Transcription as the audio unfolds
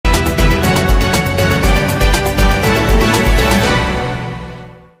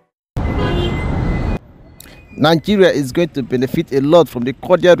Nigeria is going to benefit a lot from the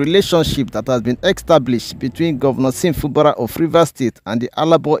cordial relationship that has been established between Governor Fubara of Rivers State and the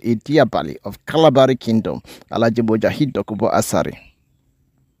Alabo Ediabali of Kalabari Kingdom, Alhaji Asari.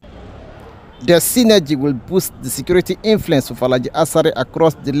 Their synergy will boost the security influence of Alhaji Asari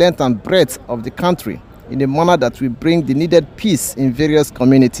across the length and breadth of the country in a manner that will bring the needed peace in various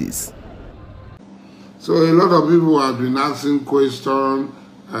communities. So a lot of people have been asking questions,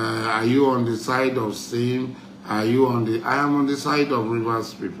 are you on the side of Sim? I am on the side of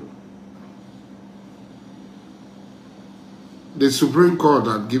Rivers people. The Supreme Court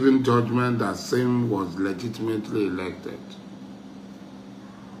had given judgment that Sim was legitimately elected.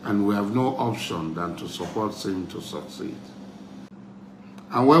 And we have no option than to support Sim to succeed.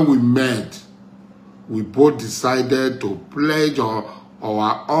 And when we met, we both decided to pledge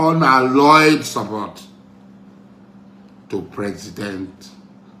our unalloyed support to President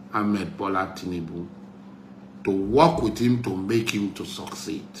Ahmed Bola Tinubu, to work with him to make him to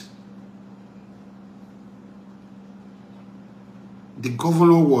succeed. The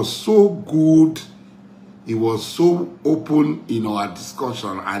governor was so good, he was so open in our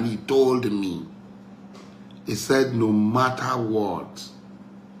discussion, and he told me, he said, no matter what,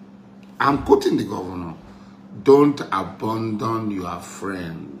 I'm quoting the governor, don't abandon your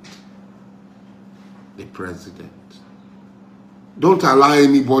friend, the president. Don't allow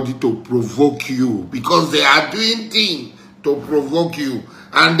anybody to provoke you, because they are doing things to provoke you,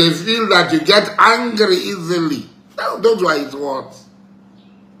 and they feel that you get angry easily. Those were his words.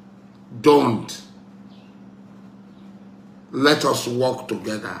 Don't. Let us work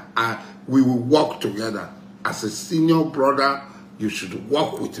together. We will work together. As a senior brother, you should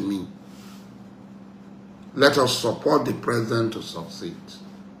work with me. Let us support the president to succeed.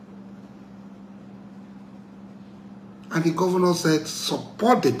 And the governor said,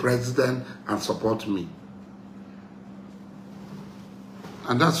 support the president and support me.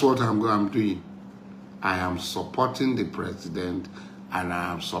 And that's what I'm doing. I am supporting the president, and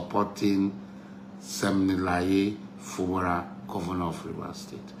I am supporting Semnilaye Fubara, governor of Rivers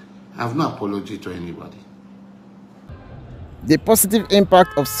State. I have no apology to anybody. The positive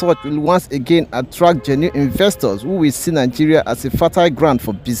impact of such will once again attract genuine investors who will see Nigeria as a fertile ground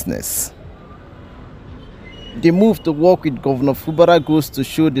for business. The move to work with Governor Fubara goes to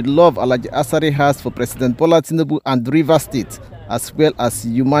show the love Alhaji Asari has for President Bola Tinubu and Rivers State, as well as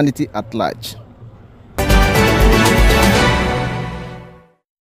humanity at large.